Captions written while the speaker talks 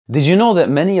Did you know that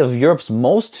many of Europe's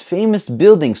most famous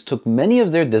buildings took many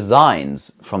of their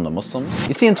designs from the Muslims?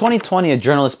 You see, in 2020, a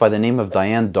journalist by the name of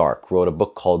Diane Dark wrote a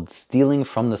book called Stealing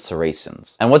from the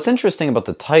Saracens. And what's interesting about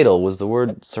the title was the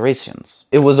word Saracens.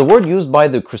 It was a word used by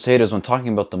the Crusaders when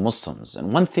talking about the Muslims.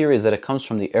 And one theory is that it comes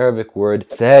from the Arabic word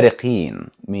Sariqin,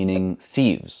 meaning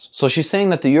thieves. So she's saying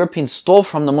that the Europeans stole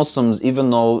from the Muslims even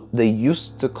though they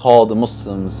used to call the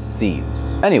Muslims thieves.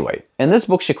 Anyway, in this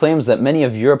book she claims that many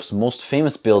of Europe's most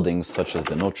famous buildings, such as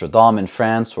the Notre Dame in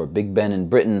France or Big Ben in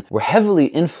Britain, were heavily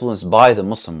influenced by the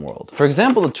Muslim world. For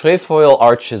example, the trefoil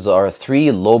arches are a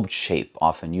three-lobed shape,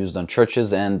 often used on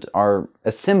churches, and are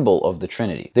a symbol of the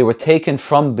Trinity. They were taken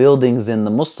from buildings in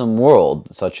the Muslim world,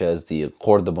 such as the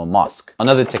Cordoba Mosque.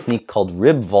 Another technique called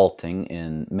rib vaulting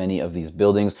in many of these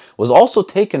buildings was also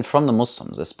taken from the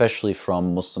Muslims, especially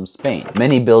from Muslim Spain.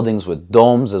 Many buildings with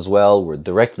domes as well were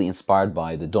directly inspired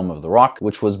by the Dome of the Rock,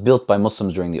 which was built by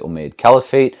Muslims during the Umayyad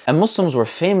Caliphate, and Muslims were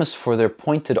famous for their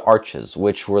pointed arches,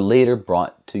 which were later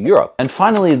brought to Europe. And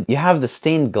finally, you have the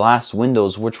stained glass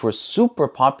windows, which were super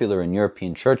popular in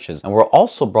European churches and were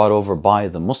also brought over by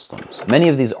the Muslims. Many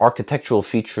of these architectural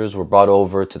features were brought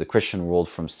over to the Christian world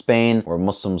from Spain, where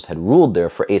Muslims had ruled there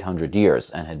for 800 years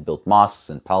and had built mosques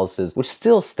and palaces, which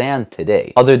still stand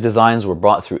today. Other designs were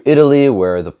brought through Italy,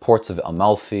 where the ports of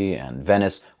Amalfi and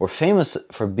Venice were famous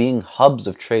for being hubs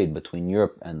of trade between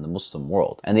Europe and the Muslim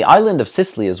world. And the island of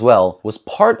Sicily as well was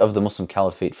part of the Muslim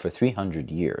Caliphate for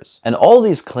 300 years. And all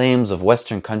these claims of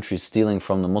Western countries stealing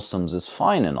from the Muslims is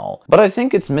fine and all, but I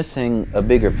think it's missing a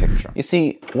bigger picture. You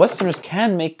see, Westerners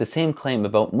can make the same claim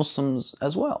about Muslims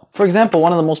as well. For example,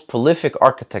 one of the most prolific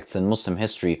architects in Muslim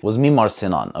history was Mimar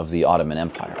Sinan of the Ottoman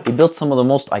Empire. He built some of the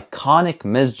most iconic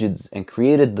masjids and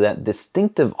created that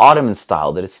distinctive Ottoman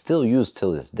style that is still used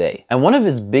till this day. And one of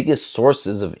his biggest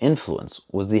sources of influence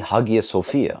was the Hagia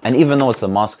Sophia. And even though it's a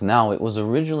mosque now, it was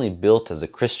originally built as a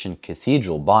Christian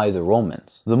cathedral by the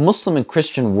Romans. The Muslim and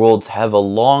Christian worlds have a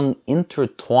long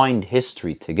intertwined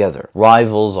history together.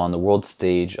 Rivals on the world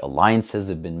stage, alliances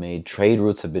have been made, trade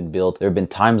routes have been built, there have been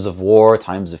times of war,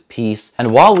 times of peace.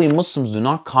 And while we Muslims do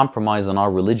not compromise on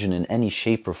our religion in any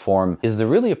shape or form, is there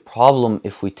really a problem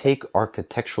if we take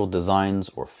architectural designs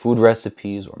or food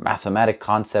recipes or mathematic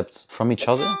concepts from each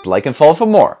other? Like and follow for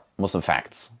more Muslim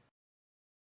facts.